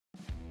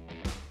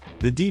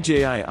The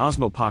DJI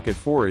Osmo Pocket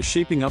 4 is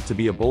shaping up to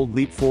be a bold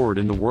leap forward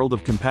in the world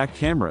of compact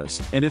cameras,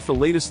 and if the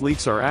latest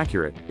leaks are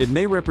accurate, it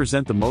may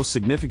represent the most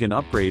significant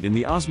upgrade in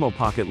the Osmo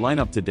Pocket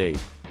lineup to date.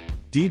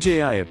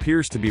 DJI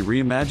appears to be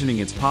reimagining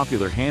its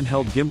popular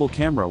handheld gimbal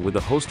camera with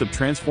a host of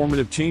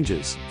transformative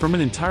changes, from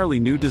an entirely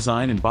new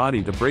design and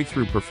body to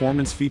breakthrough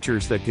performance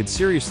features that could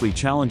seriously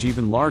challenge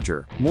even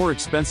larger, more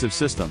expensive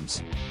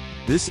systems.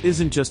 This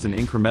isn't just an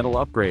incremental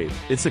upgrade,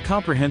 it's a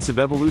comprehensive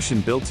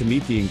evolution built to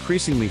meet the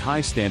increasingly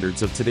high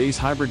standards of today's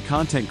hybrid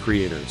content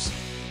creators.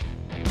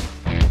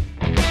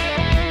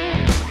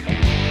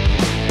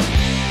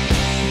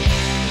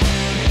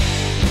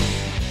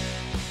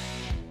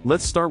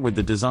 Let's start with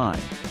the design.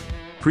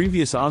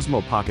 Previous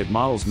Osmo Pocket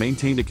models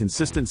maintained a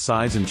consistent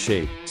size and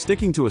shape,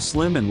 sticking to a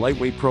slim and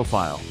lightweight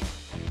profile.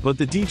 But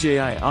the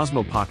DJI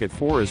Osmo Pocket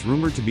 4 is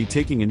rumored to be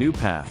taking a new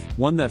path,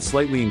 one that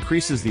slightly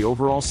increases the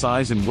overall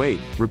size and weight,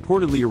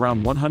 reportedly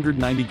around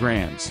 190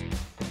 grams.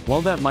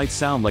 While that might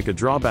sound like a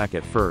drawback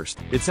at first,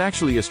 it's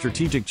actually a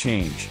strategic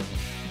change.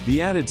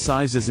 The added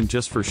size isn't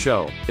just for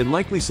show, it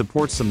likely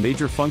supports some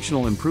major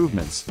functional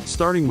improvements,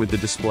 starting with the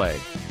display.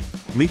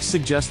 Leaks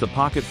suggest the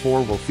Pocket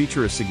 4 will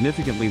feature a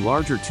significantly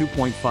larger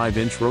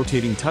 2.5-inch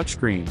rotating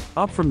touchscreen,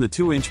 up from the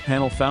 2-inch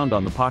panel found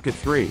on the Pocket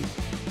 3.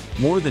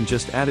 More than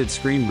just added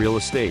screen real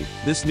estate,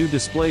 this new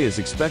display is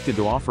expected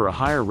to offer a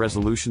higher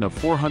resolution of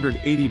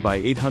 480 by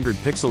 800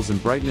 pixels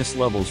and brightness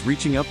levels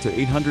reaching up to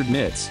 800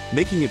 nits,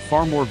 making it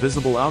far more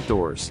visible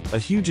outdoors, a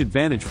huge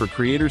advantage for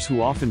creators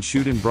who often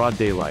shoot in broad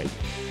daylight.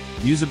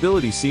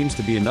 Usability seems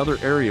to be another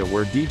area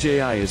where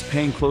DJI is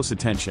paying close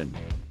attention.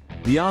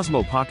 The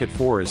Osmo Pocket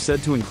 4 is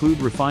said to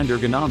include refined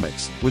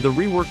ergonomics, with a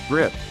reworked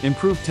grip,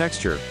 improved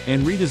texture,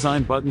 and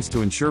redesigned buttons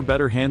to ensure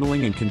better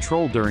handling and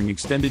control during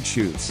extended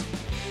shoots.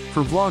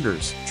 For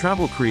vloggers,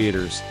 travel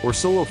creators, or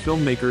solo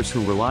filmmakers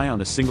who rely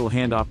on a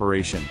single-hand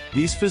operation,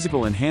 these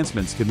physical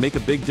enhancements could make a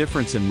big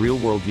difference in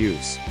real-world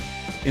use.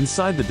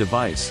 Inside the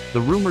device, the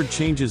rumored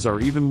changes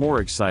are even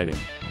more exciting.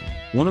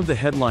 One of the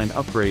headline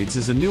upgrades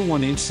is a new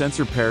 1-inch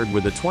sensor paired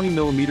with a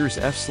 20mm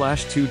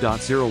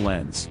f/2.0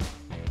 lens.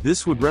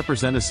 This would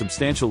represent a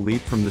substantial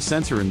leap from the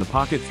sensor in the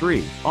Pocket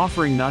 3,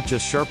 offering not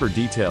just sharper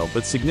detail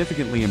but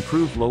significantly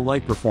improved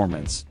low-light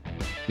performance.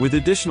 With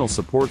additional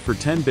support for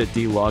 10-bit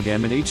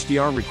D-Log-M and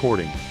HDR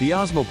recording, the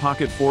Osmo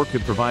Pocket 4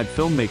 could provide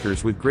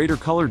filmmakers with greater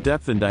color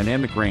depth and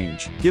dynamic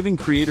range, giving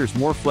creators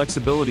more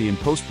flexibility in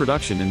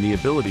post-production and the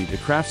ability to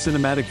craft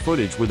cinematic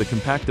footage with a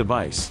compact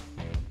device.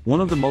 One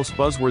of the most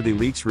buzzworthy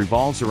leaks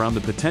revolves around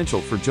the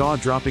potential for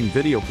jaw-dropping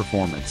video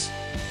performance.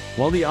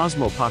 While the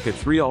Osmo Pocket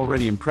 3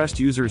 already impressed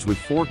users with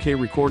 4K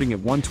recording at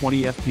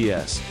 120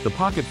 FPS, the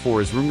Pocket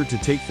 4 is rumored to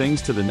take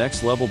things to the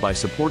next level by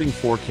supporting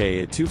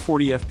 4K at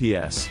 240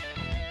 FPS.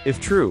 If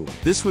true,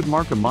 this would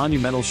mark a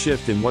monumental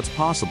shift in what's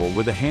possible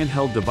with a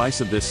handheld device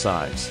of this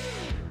size.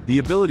 The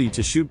ability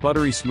to shoot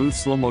buttery smooth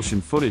slow-motion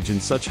footage in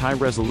such high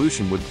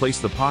resolution would place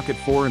the Pocket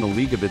 4 in a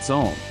league of its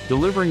own,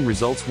 delivering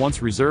results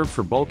once reserved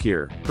for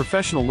bulkier,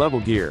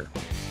 professional-level gear.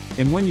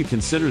 And when you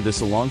consider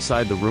this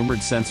alongside the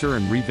rumored sensor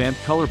and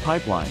revamped color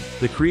pipeline,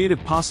 the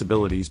creative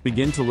possibilities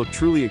begin to look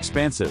truly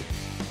expansive.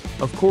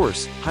 Of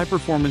course,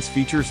 high-performance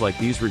features like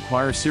these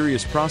require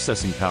serious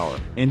processing power,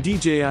 and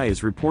DJI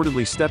is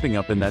reportedly stepping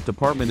up in that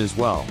department as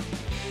well.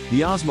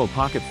 The Osmo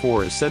Pocket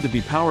 4 is said to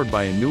be powered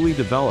by a newly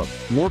developed,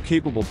 more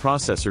capable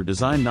processor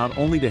designed not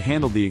only to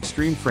handle the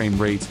extreme frame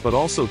rates but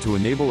also to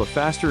enable a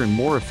faster and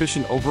more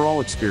efficient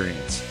overall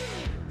experience.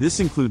 This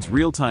includes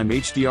real-time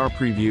HDR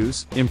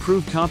previews,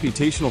 improved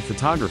computational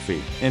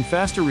photography, and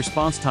faster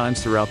response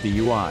times throughout the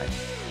UI.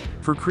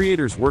 For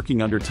creators working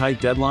under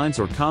tight deadlines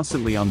or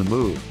constantly on the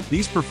move,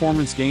 these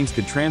performance gains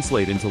could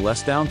translate into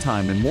less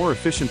downtime and more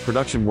efficient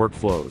production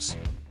workflows.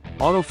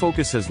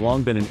 Autofocus has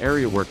long been an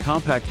area where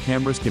compact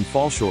cameras can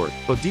fall short,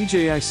 but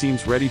DJI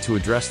seems ready to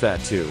address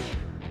that too.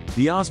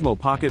 The Osmo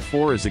Pocket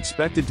 4 is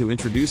expected to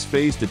introduce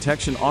phase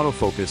detection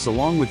autofocus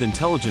along with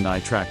intelligent eye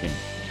tracking.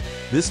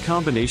 This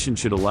combination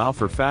should allow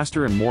for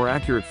faster and more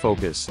accurate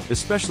focus,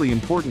 especially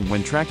important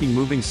when tracking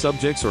moving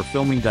subjects or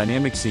filming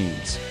dynamic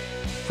scenes.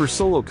 For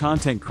solo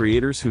content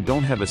creators who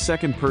don't have a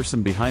second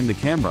person behind the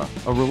camera,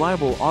 a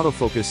reliable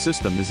autofocus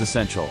system is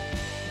essential.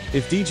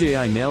 If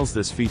DJI nails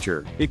this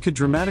feature, it could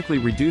dramatically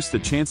reduce the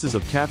chances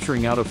of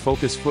capturing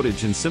out-of-focus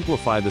footage and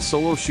simplify the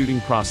solo shooting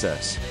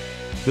process.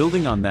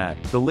 Building on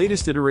that, the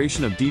latest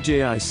iteration of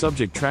DJI's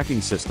subject tracking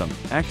system,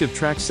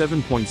 ActiveTrack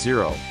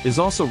 7.0, is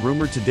also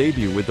rumored to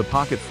debut with the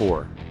Pocket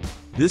 4.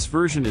 This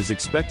version is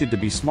expected to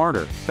be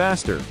smarter,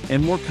 faster,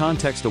 and more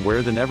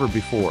context-aware than ever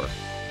before.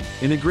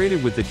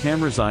 Integrated with the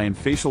camera's eye and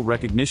facial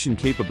recognition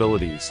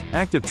capabilities,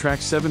 ActiveTrack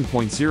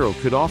 7.0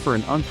 could offer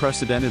an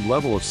unprecedented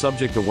level of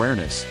subject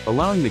awareness,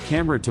 allowing the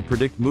camera to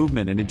predict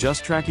movement and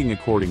adjust tracking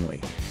accordingly.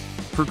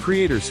 For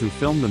creators who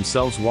film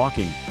themselves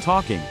walking,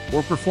 talking,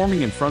 or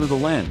performing in front of the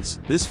lens,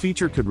 this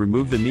feature could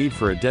remove the need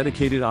for a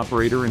dedicated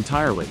operator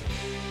entirely.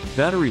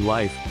 Battery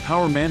life,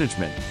 power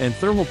management, and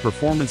thermal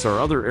performance are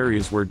other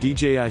areas where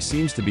DJI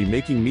seems to be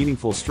making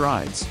meaningful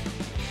strides.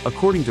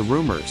 According to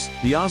rumors,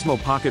 the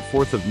Osmo Pocket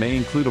 4th of May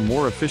include a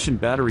more efficient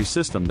battery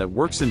system that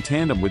works in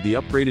tandem with the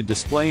upgraded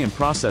display and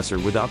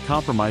processor without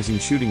compromising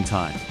shooting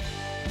time.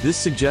 This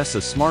suggests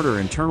a smarter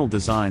internal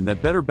design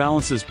that better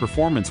balances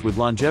performance with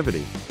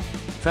longevity.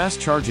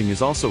 Fast charging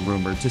is also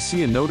rumored to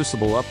see a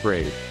noticeable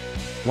upgrade.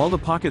 While the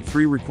Pocket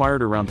 3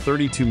 required around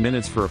 32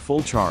 minutes for a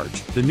full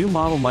charge, the new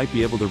model might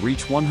be able to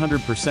reach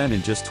 100%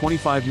 in just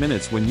 25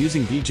 minutes when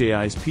using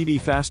DJI's PD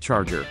fast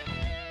charger.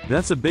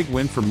 That's a big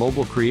win for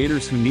mobile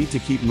creators who need to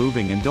keep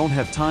moving and don't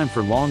have time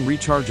for long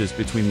recharges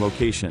between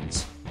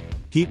locations.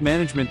 Heat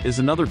management is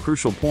another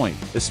crucial point,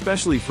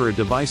 especially for a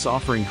device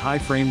offering high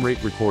frame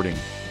rate recording.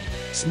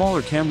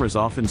 Smaller cameras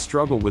often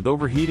struggle with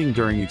overheating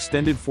during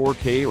extended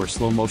 4K or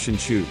slow-motion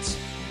shoots.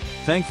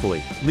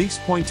 Thankfully, leaks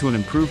point to an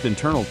improved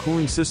internal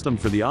cooling system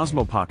for the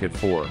Osmo Pocket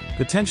 4,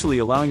 potentially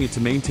allowing it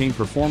to maintain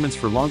performance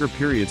for longer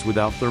periods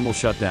without thermal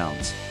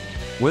shutdowns.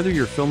 Whether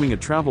you're filming a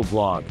travel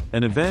vlog,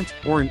 an event,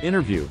 or an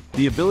interview,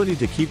 the ability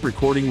to keep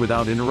recording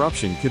without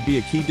interruption could be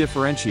a key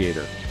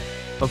differentiator.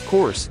 Of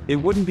course, it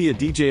wouldn't be a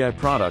DJI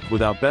product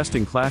without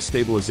best-in-class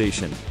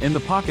stabilization, and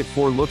the Pocket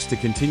 4 looks to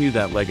continue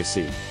that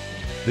legacy.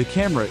 The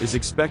camera is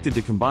expected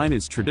to combine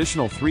its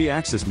traditional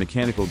 3-axis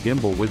mechanical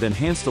gimbal with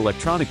enhanced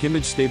electronic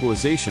image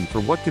stabilization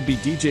for what could be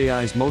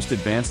DJI's most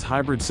advanced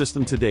hybrid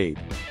system to date.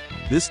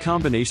 This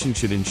combination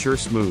should ensure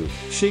smooth,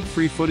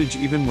 shake-free footage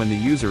even when the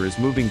user is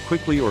moving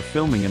quickly or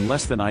filming in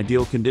less than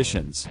ideal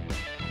conditions.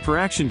 For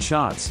action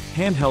shots,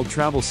 handheld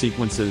travel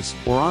sequences,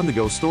 or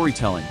on-the-go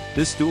storytelling,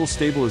 this dual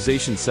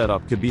stabilization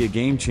setup could be a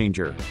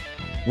game-changer.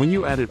 When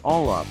you add it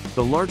all up,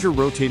 the larger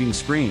rotating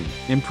screen,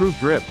 improved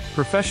grip,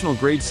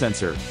 professional-grade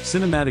sensor,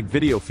 cinematic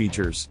video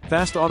features,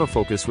 fast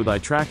autofocus with eye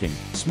tracking,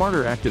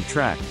 smarter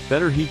ActiveTrack,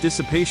 better heat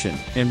dissipation,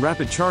 and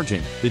rapid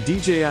charging, the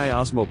DJI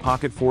Osmo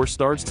Pocket 4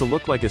 starts to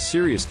look like a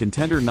serious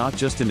contender not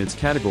just in its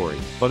category,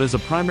 but as a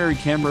primary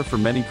camera for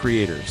many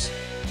creators.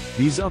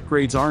 These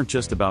upgrades aren't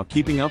just about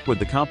keeping up with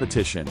the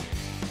competition.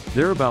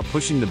 They're about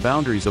pushing the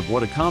boundaries of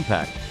what a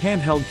compact,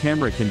 handheld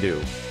camera can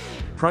do.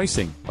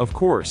 Pricing, of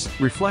course,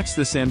 reflects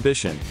this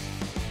ambition.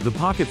 The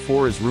Pocket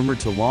 4 is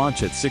rumored to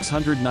launch at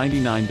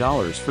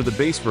 $699 for the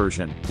base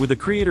version, with a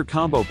creator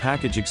combo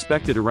package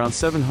expected around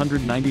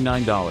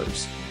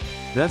 $799.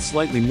 That's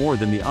slightly more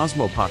than the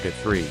Osmo Pocket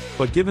 3,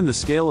 but given the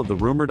scale of the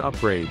rumored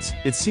upgrades,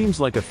 it seems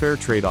like a fair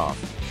trade-off.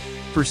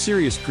 For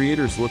serious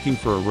creators looking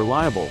for a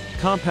reliable,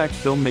 compact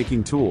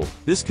filmmaking tool,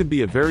 this could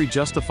be a very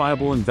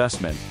justifiable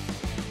investment.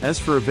 As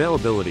for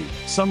availability,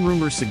 some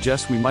rumors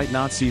suggest we might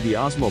not see the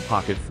Osmo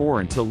Pocket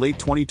 4 until late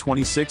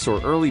 2026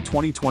 or early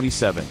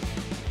 2027.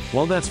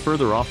 While that's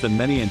further off than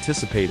many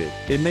anticipated,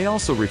 it may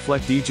also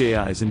reflect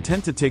DJI's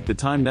intent to take the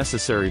time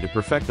necessary to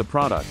perfect the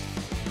product.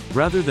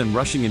 Rather than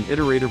rushing an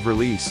iterative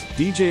release,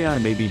 DJI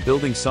may be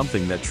building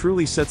something that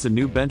truly sets a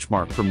new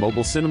benchmark for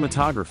mobile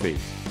cinematography.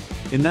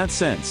 In that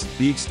sense,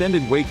 the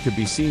extended wait could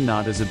be seen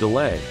not as a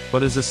delay,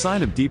 but as a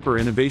sign of deeper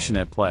innovation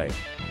at play.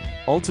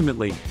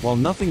 Ultimately, while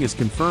nothing is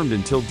confirmed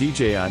until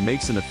DJI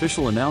makes an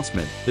official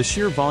announcement, the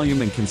sheer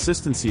volume and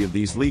consistency of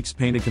these leaks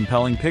paint a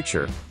compelling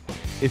picture.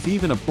 If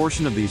even a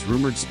portion of these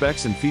rumored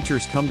specs and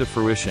features come to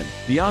fruition,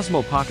 the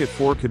Osmo Pocket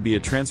 4 could be a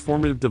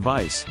transformative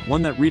device,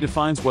 one that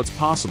redefines what's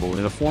possible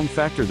in a form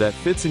factor that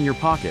fits in your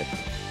pocket.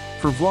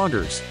 For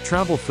vloggers,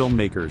 travel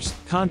filmmakers,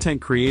 content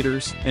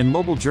creators, and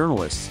mobile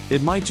journalists,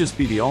 it might just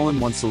be the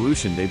all-in-one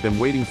solution they've been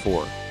waiting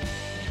for.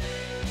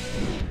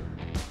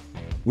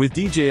 With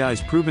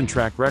DJI's proven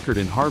track record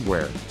in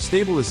hardware,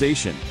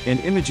 stabilization, and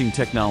imaging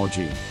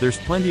technology, there's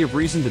plenty of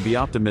reason to be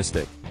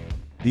optimistic.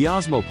 The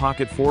Osmo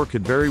Pocket 4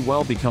 could very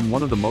well become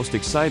one of the most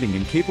exciting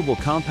and capable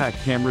compact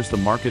cameras the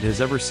market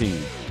has ever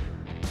seen.